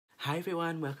Hi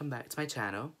everyone, welcome back to my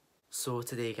channel. So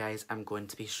today guys, I'm going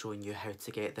to be showing you how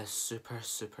to get this super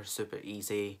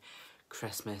easy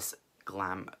Christmas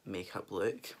glam makeup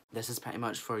look. This is pretty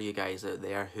much for you guys out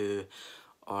there who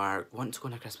are want to go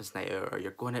on a Christmas night out, or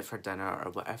you're going out for dinner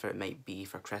or whatever it might be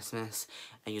for Christmas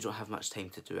and you don't have much time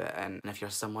to do it. And if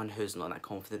you're someone who's not that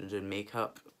confident in doing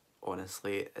makeup,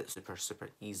 honestly, it's super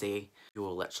easy. You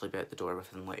will literally be out the door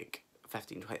within like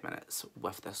 15-20 minutes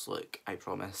with this look, I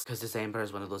promise. Because December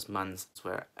is one of those months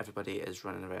where everybody is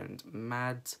running around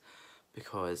mad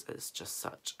because it's just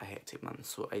such a hectic month.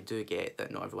 So I do get that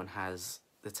not everyone has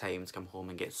the time to come home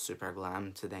and get super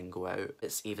glam to then go out.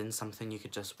 It's even something you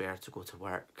could just wear to go to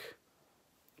work,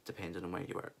 depending on where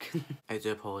you work. I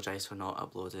do apologise for not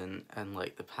uploading in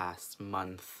like the past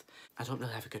month. I don't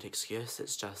really have a good excuse,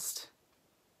 it's just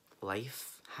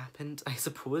life happened, I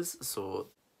suppose. So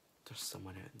there's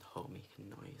someone out in the hall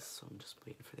making noise, so I'm just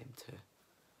waiting for them to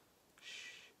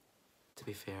shh. To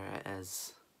be fair, it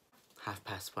is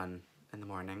 1:30 in the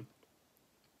morning,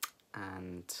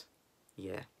 and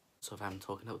yeah, so if I'm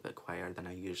talking a little bit quieter than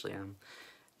I usually am,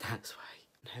 that's why.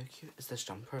 And how cute is this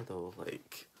jumper though?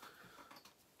 Like,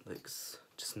 looks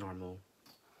just normal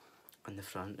on the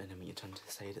front, and then when you turn to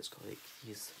the side it's got like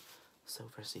these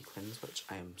silver sequins, which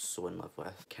I am so in love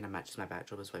with. Kind of matches my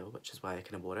backdrop as well, which is why I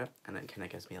kind of wore it, and it kind of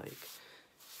gives me like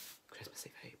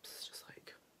Christmassy vibes, just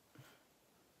like,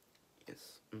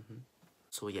 yes.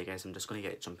 So yeah guys, I'm just going to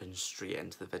get jumping straight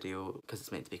into the video because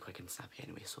it's meant to be quick and snappy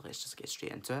anyway, so let's just get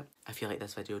straight into it. If you like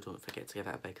this video, don't forget to give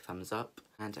it a big thumbs up,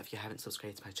 and if you haven't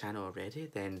subscribed to my channel already,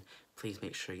 then please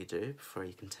make sure you do before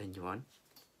you continue on.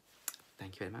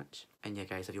 Thank you very much. And yeah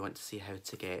guys, if you want to see how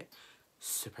to get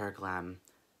super glam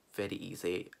very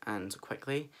easy and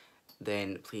quickly,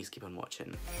 then please keep on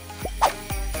watching.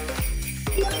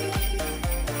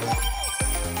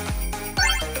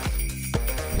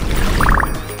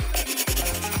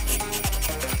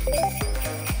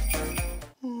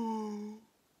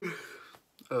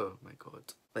 Oh my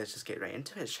god. Let's just get right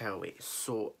into it, shall we?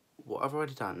 So what I've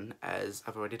already done is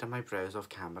I've already done my brows off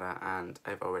camera and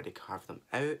I've already carved them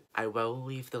out. I will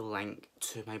leave the link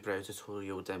to my brow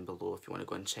tutorial down below if you want to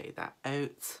go and check that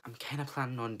out. I'm kind of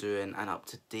planning on doing an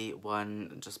up-to-date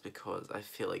one just because I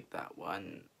feel like that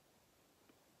one,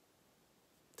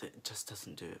 it just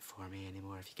doesn't do it for me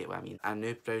anymore, if you get what I mean. A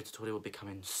new brow tutorial will be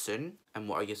coming soon, and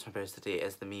what I use for my brows today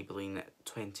is the Maybelline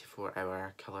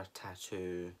 24-hour Colour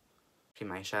Tattoo Cream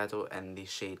Eyeshadow in the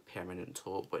shade Permanent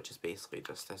Taupe, which is basically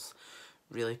just this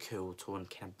really cool tone,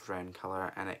 kind of brown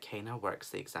colour, and it kind of works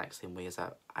the exact same way as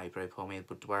a eyebrow pomade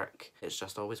would work. It's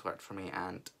just always worked for me,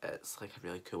 and it's like a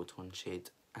really cool tone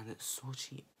shade, and it's so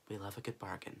cheap. We love a good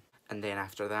bargain. And then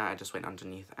after that, I just went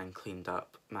underneath and cleaned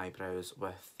up my brows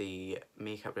with the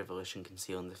Makeup Revolution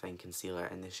Conceal and Define Concealer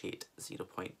in the shade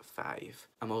 0.5.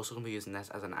 I'm also going to be using this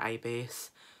as an eye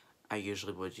base. I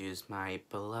usually would use my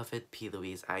beloved P.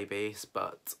 Louise eye base,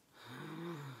 but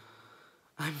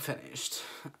I'm finished,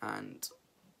 and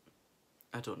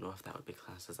I don't know if that would be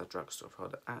classed as a drugstore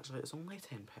product. Actually, it's only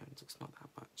 £10, it's not that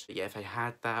much. But yeah, if I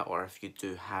had that, or if you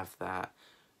do have that,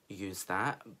 use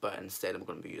that, but instead I'm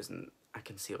going to be using a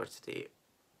concealer today.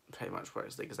 Pretty much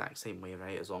works the exact same way,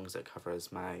 right? As long as it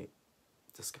covers my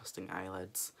disgusting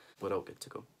eyelids, we're all good to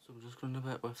go. So we're just going a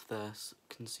bit with this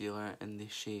concealer in the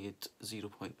shade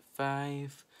 0.5,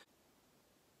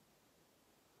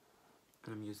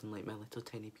 and I'm using like my little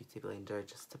tiny beauty blender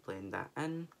just to blend that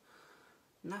in.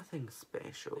 Nothing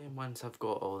special. And once I've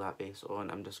got all that base on,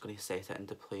 I'm just going to set it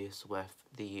into place with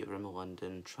the Rimmel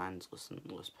London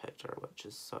Translucent Loose Powder, which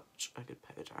is such a good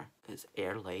powder. It's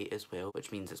airlight as well,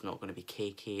 which means it's not going to be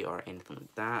cakey or anything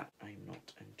like that. I'm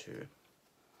not into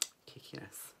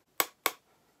cakiness.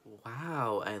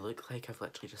 Wow, I look like I've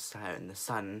literally just sat out in the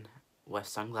sun with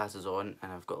sunglasses on,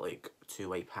 and I've got like 2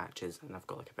 white patches and I've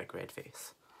got like a big red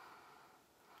face.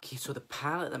 Okay, so the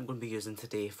palette that I'm going to be using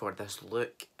today for this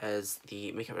look is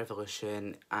the Makeup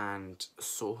Revolution and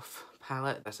Soph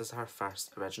palette. This is her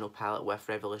first original palette with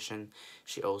Revolution.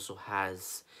 She also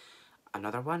has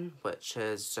another one which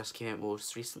has just came out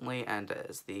most recently, and it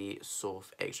is the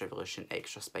Soph X Revolution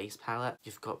Extra Spice palette.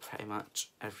 You've got pretty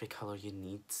much every colour you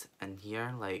need in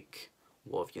here. Like,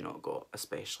 what have you not got,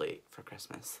 especially for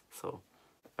Christmas? So,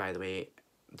 by the way,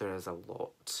 there is a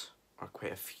lot, or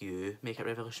quite a few, Makeup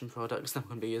Revolution products that I'm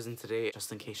going to be using today,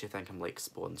 just in case you think I'm like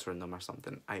sponsoring them or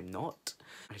something. I'm not.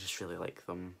 I just really like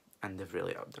them, and they've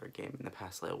really upped their game in the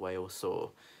past little while,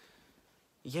 so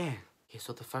yeah. Okay,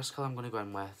 so the first colour I'm going to go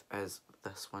in with is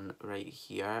this one right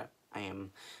here.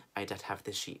 I did have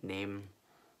the sheet name,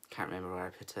 can't remember where I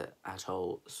put it at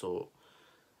all, so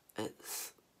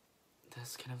it's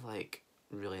this kind of like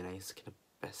really nice kind of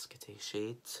biscuity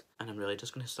shade. And I'm really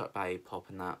just going to start by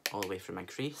popping that all the way through my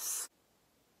crease.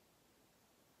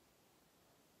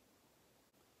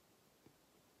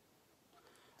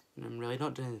 And I'm really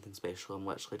not doing anything special, I'm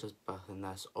literally just buffing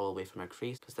this all the way from my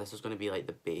crease because this is going to be like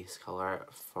the base colour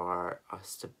for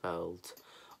us to build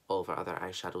all of our other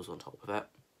eyeshadows on top of it.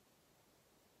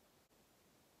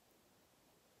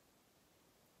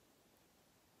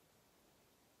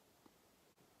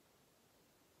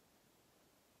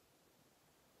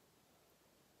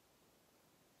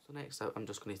 So next up I'm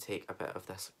just going to take a bit of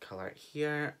this colour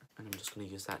here and I'm just going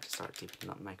to use that to start deepening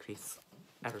up my crease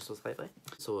ever so slightly.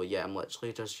 So yeah, I'm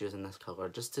literally just using this colour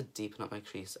just to deepen up my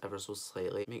crease ever so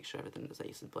slightly. Make sure everything is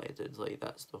nice and blended, like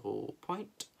that's the whole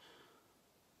point.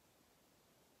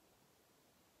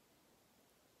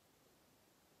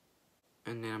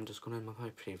 And then I'm just going in with my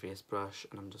previous brush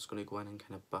and I'm just going to go in and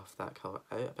kind of buff that colour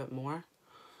out a bit more.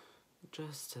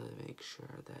 Just to make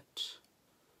sure that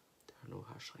there are no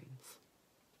harsh lines.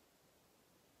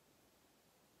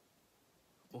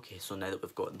 Okay, so now that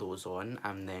we've got those on,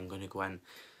 I'm then going to go in.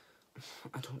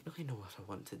 I don't really know if I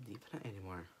want to deepen it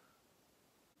anymore.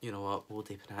 You know what, we'll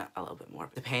deepen it a little bit more.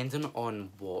 Depending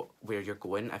on where you're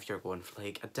going, if you're going for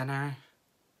like a dinner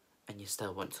and you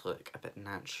still want to look a bit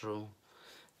natural,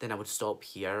 then I would stop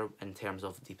here in terms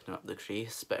of deepening up the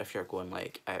crease. But if you're going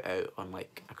like out on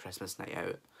like a Christmas night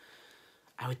out,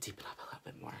 I would deepen up a little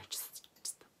bit more. Just a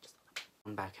little bit.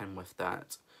 I'm back in with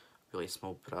that really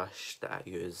small brush that I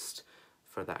used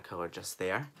for that colour just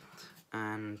there.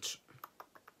 And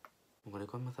I'm going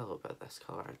to go in with a little bit of this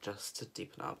colour just to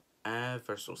deepen up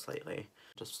ever so slightly.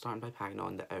 Just starting by packing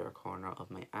on the outer corner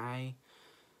of my eye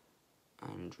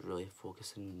and really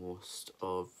focusing most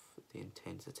of the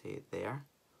intensity there.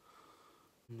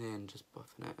 And then just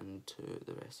buffing it into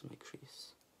the rest of my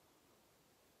crease.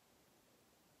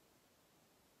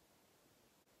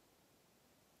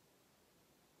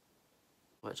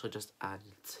 Literally just added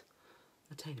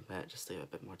a tiny bit just to give it a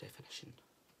bit more definition.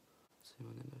 Same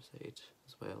on the other side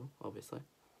as well, obviously.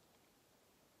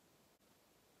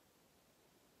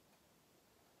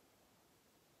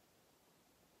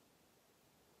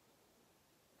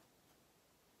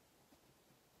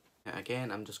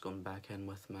 Again, I'm just going back in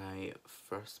with my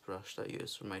first brush that I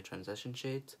used for my transition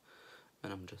shade,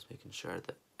 and I'm just making sure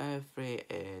that every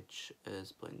edge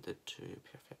is blended to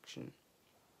perfection.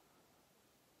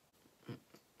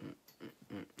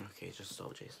 Okay, just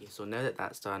stop, Jason. So now that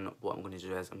that's done, what I'm going to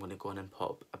do is I'm going to go in and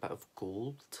pop a bit of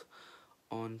gold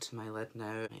onto my lid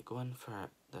now. I might go in for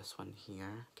this one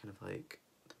here, kind of like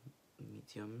the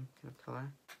medium kind of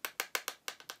colour.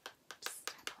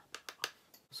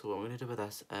 So what I'm going to do with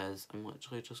this is I'm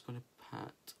literally just going to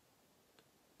pat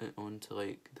it onto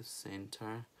like the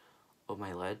centre of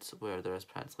my lid where there is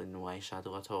practically no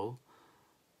eyeshadow at all.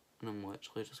 And I'm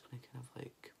literally just going to kind of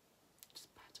like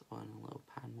just pat it on in little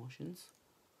pan motions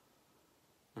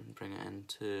and bring it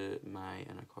into my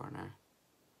inner corner.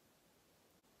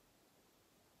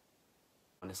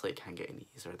 Honestly, it can't get any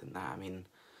easier than that. I mean,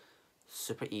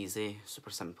 super easy, super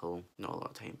simple, not a lot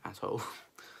of time at all.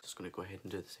 Just going to go ahead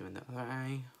and do the same in the other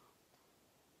eye.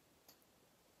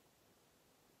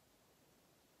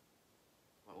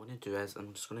 What I'm going to do is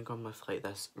I'm just going to go in with like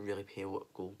this really pale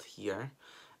gold here,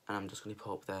 and I'm just going to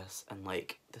pop this in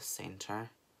like the centre,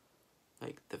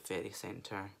 like the very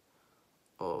centre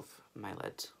of my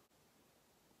lid.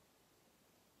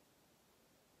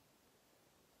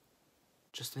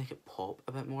 Just to make it pop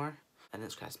a bit more. And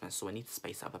it's Christmas, so I need to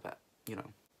spice it up a bit, you know.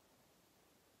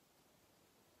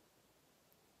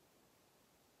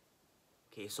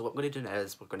 Okay, so what we're going to do now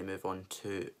is we're going to move on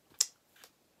to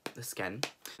the skin.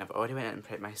 I've already went in and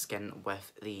prepped my skin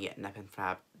with the Nip and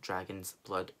Fab Dragon's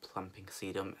Blood Plumping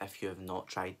Serum. If you have not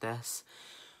tried this,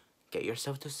 get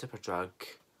yourself to Superdrug.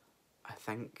 I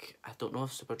don't know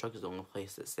if Superdrug is the only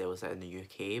place that sells it in the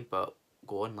UK, but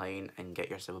go online and get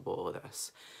yourself a bottle of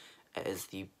this. It is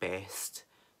the best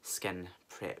skin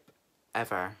prep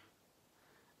ever,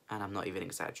 and I'm not even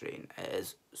exaggerating. It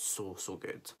is so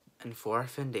good. And for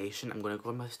foundation, I'm going to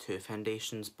go in with two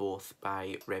foundations, both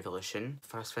by Revolution.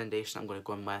 First foundation I'm going to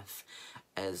go in with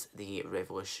is the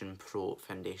Revolution Pro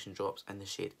Foundation Drops in the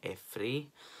shade F3.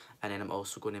 And then I'm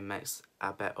also going to mix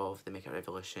a bit of the Makeup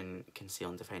Revolution Conceal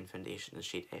and Define Foundation in the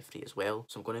shade F3 as well.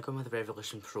 So I'm going to go in with the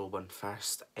Revolution Pro one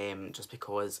first, just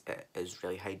because it is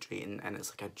really hydrating and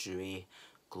it's like a dewy,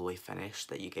 glowy finish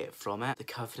that you get from it. The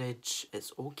coverage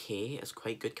is okay, it's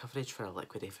quite good coverage for a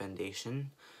liquidy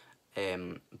foundation.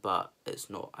 but it's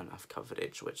not enough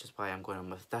coverage, which is why I'm going on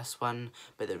with this one.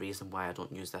 But the reason why I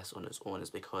don't use this on its own is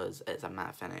because it's a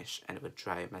matte finish and it would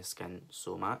dry out my skin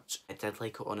so much. I did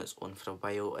like it on its own for a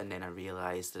while, and then I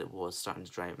realised that it was starting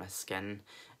to dry out my skin.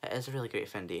 It is a really great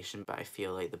foundation, but I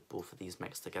feel like the both of these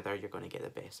mixed together, you're going to get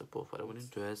the best of both. What I'm going to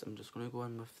do is I'm just going to go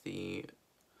in with the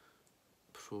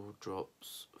Pro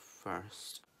Drops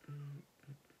first.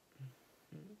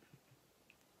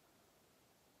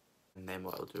 And then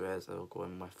what I'll do is I'll go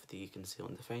in with the Conceal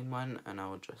and Define one, and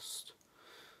I'll just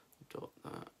dot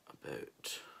that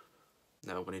about.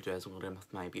 Now what I'm going to do is I'm going to go in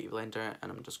with my beauty blender,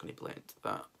 and I'm just going to blend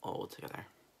that all together.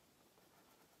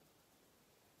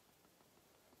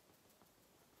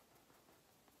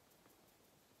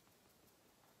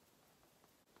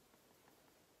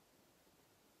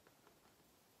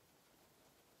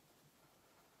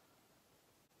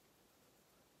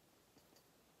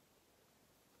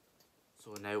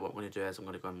 So now what I'm going to do is I'm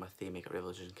going to go in with the Makeup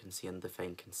Revolution Conceal and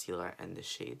Define Concealer in the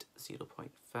shade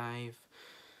 0.5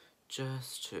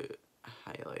 just to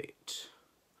highlight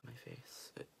my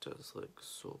face. It does look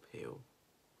so pale,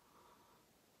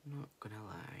 not gonna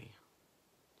lie.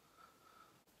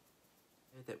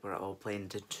 Now that we're all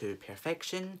blended to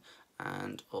perfection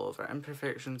and all of our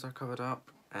imperfections are covered up,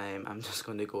 I'm just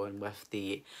going to go in with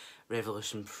the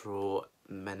Revolution Pro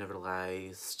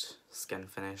Mineralized Skin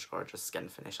Finish, or just Skin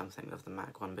Finish. I'm thinking of the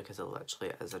MAC one because it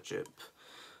literally is a dupe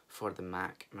for the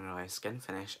MAC Mineralized Skin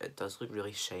Finish. It does look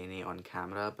really shiny on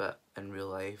camera, but in real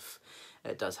life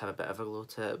it does have a bit of a glow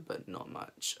to it, but not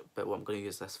much. But what I'm going to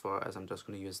use this for is I'm just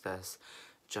going to use this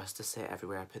just to set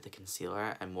everywhere I put the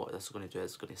concealer, and what this is going to do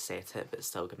is it's going to set it but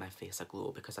still give my face a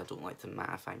glow, because I don't like to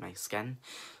mattify my skin.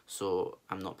 So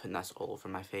I'm not putting this all over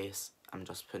my face, I'm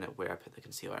just putting it where I put the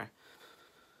concealer.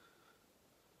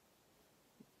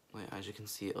 Like, as you can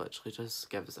see, it literally just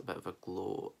gives a bit of a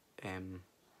glow,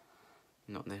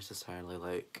 not necessarily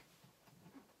like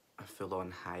a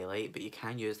full-on highlight, but you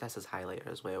can use this as highlighter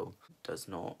as well. It does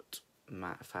not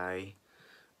mattify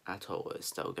at all, it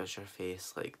still gives your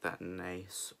face like that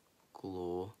nice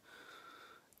glow,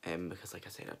 because like I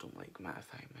said, I don't like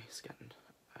mattifying my skin.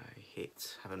 I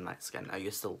hate having matte skin. I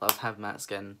used to love having matte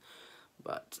skin,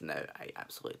 but now I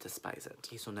absolutely despise it.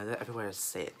 Okay, so now that everywhere is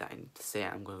set that I need to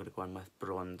set, I'm going to go in with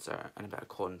bronzer and a bit of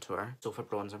contour. So for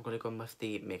bronzer, I'm going to go in with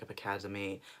the Makeup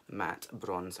Academy Matte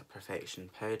Bronze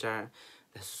Perfection Powder.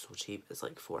 This is so cheap, it's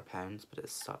like £4, but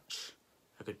it's such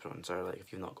a good bronzer. Like,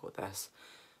 if you've not got this,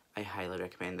 I highly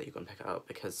recommend that you go and pick it up,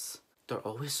 because they're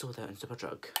always sold out in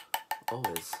Superdrug.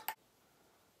 Always.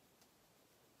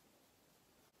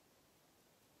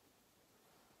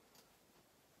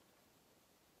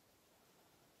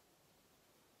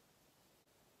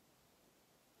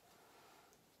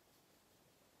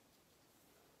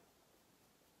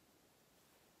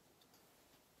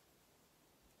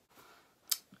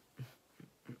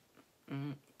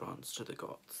 Bronze to the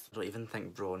gods. I don't even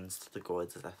think bronze to the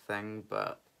gods is a thing,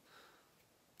 but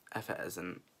if it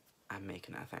isn't, I'm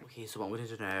making it a thing. Okay, so what I'm going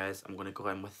to do now is I'm going to go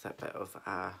in with a bit of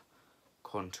a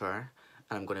contour,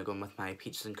 and I'm going to go in with my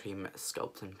Peaches and Cream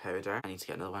Sculpting Powder. I need to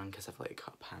get another one because I've like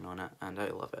cut a pan on it and I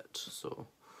love it. So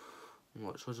I'm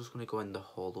literally just going to go in the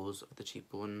hollows of the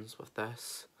cheekbones with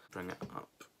this. Bring it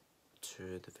up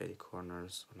to the very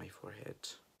corners of my forehead.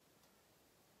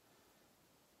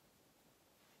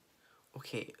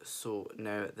 Okay, so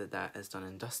now that that is done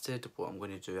and dusted, what I'm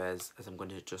going to do is I'm going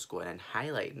to just go in and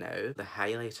highlight now. The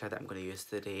highlighter that I'm going to use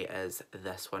today is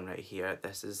this one right here.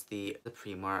 This is the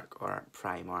Primark, or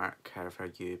Primark, however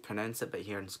you pronounce it, but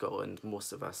here in Scotland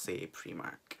most of us say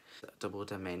Primark. Double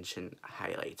dimension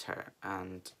highlighter,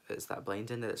 and it's that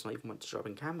blending that it's not even meant to drop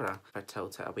in camera. If I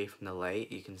tilt it away from the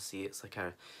light, you can see it's like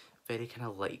a very kind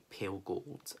of light pale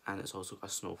gold, and it's also got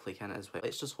a snowflake in it as well.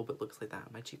 Let's just hope it looks like that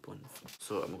on my cheekbones.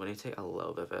 So I'm going to take a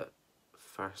little bit of it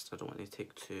first. I don't want to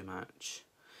take too much.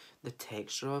 The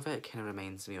texture of it kind of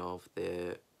reminds me of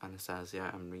the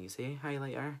Anastasia Amrezy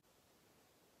highlighter.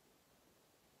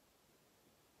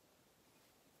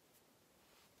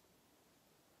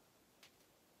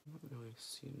 Not really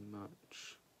seeing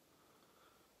much.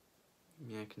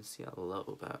 Yeah, I can see it a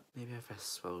little bit. Maybe if I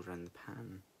swirl around the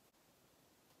pan.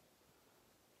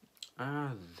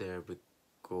 Ah, there we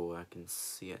go, I can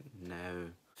see it now.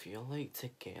 I feel like to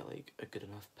get like a good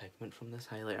enough pigment from this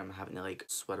highlighter, I'm having to like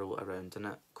swirl around in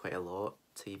it quite a lot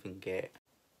to even get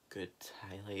good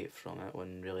highlight from it,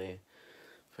 when really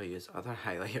if I use other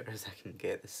highlighters I can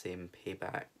get the same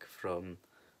payback from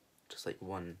just like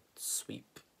one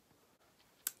sweep.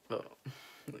 But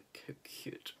Look how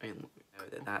cute I look. Now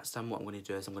that that's done, what I'm going to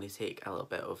do is I'm going to take a little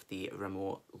bit of the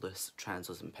Rimmel Loose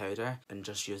Translucent Powder and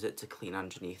just use it to clean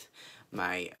underneath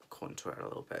my contour a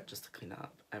little bit, just to clean it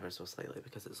up ever so slightly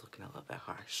because it's looking a little bit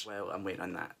harsh. While I'm waiting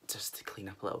on that just to clean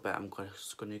up a little bit, I'm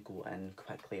just going to go in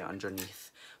quickly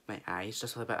underneath my eyes,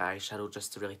 just with a bit of eyeshadow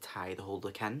just to really tie the whole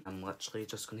look in. I'm literally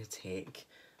just going to take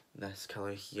this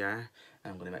colour here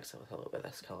and I'm going to mix it with a little bit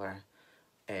of this colour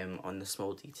on the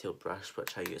small detail brush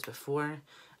which I used before,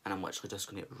 and I'm literally just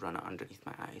going to run it underneath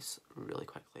my eyes really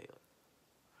quickly.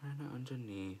 Run it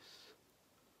underneath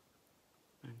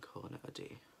and calling it a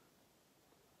day.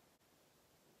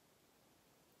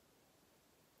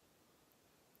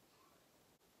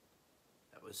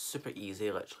 It was super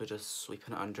easy, literally just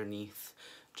sweeping it underneath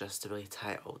just to really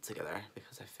tie it all together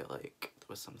because I feel like there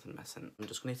was something missing. I'm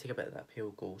just going to take a bit of that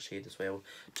pale gold shade as well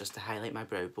just to highlight my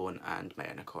brow bone and my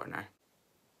inner corner.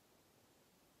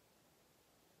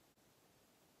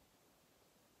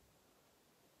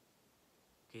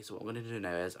 Okay, so what I'm going to do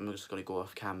now is I'm just going to go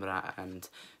off camera and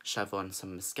shove on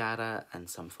some mascara and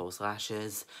some false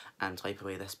lashes and wipe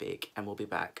away this bake, and we'll be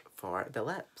back for the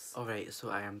lips. Alright, so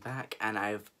I am back and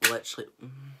I've literally...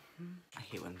 I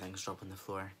hate when things drop on the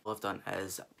floor. All I've done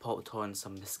is popped on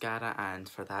some mascara, and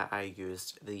for that I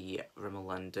used the Rimmel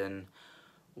London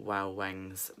Wow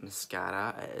Wings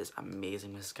mascara. It is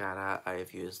amazing mascara.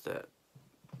 I've used it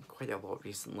quite a lot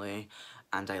recently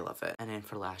and I love it. And then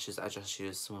for lashes I just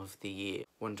used some of the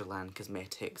Wonderland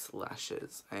Cosmetics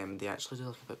lashes. They actually do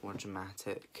look a bit more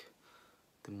dramatic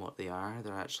than what they are.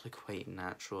 They're actually quite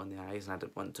natural in the eyes, and I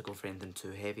didn't want to go for anything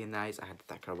too heavy in the eyes. I had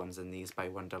thicker ones in these by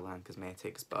Wonderland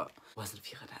Cosmetics, but wasn't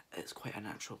feeling it. It's quite a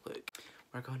natural look.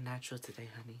 We're going natural today,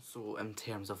 honey. So in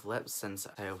terms of lips, since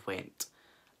I went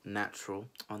natural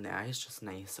on the eyes, just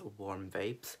nice warm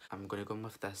vibes, I'm going to go in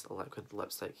with this liquid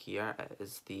lipstick here. It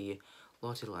is the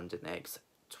Lottie London X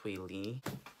Tweely.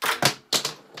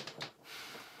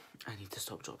 I need to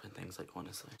stop dropping things, like,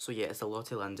 honestly. So yeah, it's the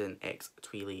Lottie London X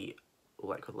Tweely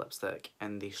liquid lipstick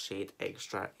in the shade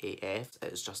Extra AF.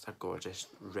 It's just a gorgeous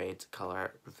red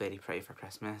colour, very pretty for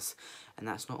Christmas. And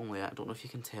that's not only it, I don't know if you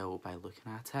can tell by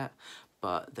looking at it,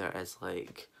 but there is,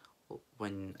 like,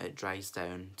 when it dries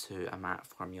down to a matte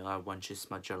formula, once you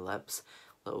smudge your lips,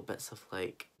 little bits of,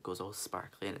 like, goes all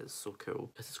sparkly, and it's so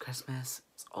cool. Because it's Christmas,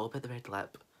 it's all about the red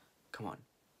lip. Come on.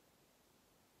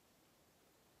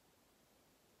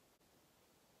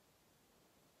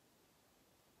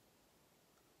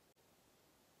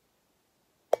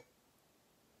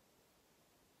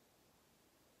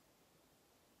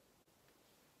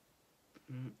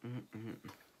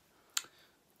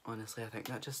 Honestly, I think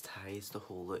that just ties the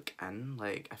whole look in.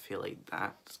 Like, I feel like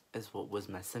that is what was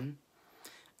missing.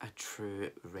 A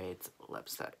true red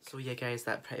lipstick. So yeah guys,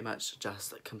 that pretty much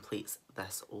just completes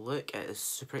this look. It is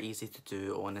super easy to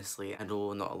do, honestly. I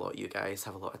know not a lot of you guys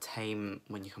have a lot of time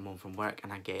when you come home from work,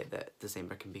 and I get that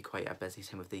December can be quite a busy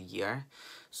time of the year.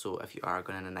 So if you are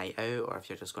going on a night out, or if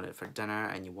you're just going out for dinner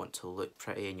and you want to look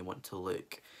pretty and you want to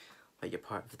look like you're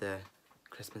part of the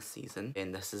Christmas season,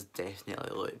 and this is definitely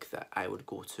a look that I would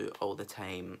go to all the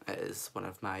time. It is one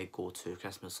of my go-to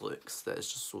Christmas looks that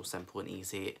is just so simple and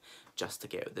easy just to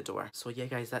get out the door. So yeah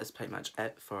guys, that is pretty much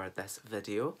it for this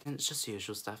video, and it's just the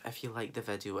usual stuff. If you like the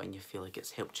video and you feel like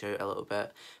it's helped you out a little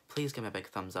bit, please give me a big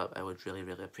thumbs up. I would really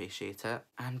appreciate it.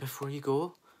 And before you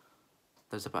go,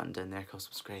 there's a button down there called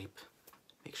subscribe.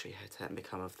 Make sure you hit it and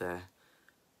become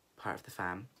part of the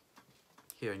fam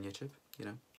here on YouTube, you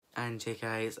know. And yeah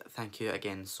guys, thank you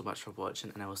again so much for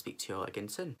watching, and I will speak to you all again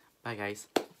soon. Bye guys.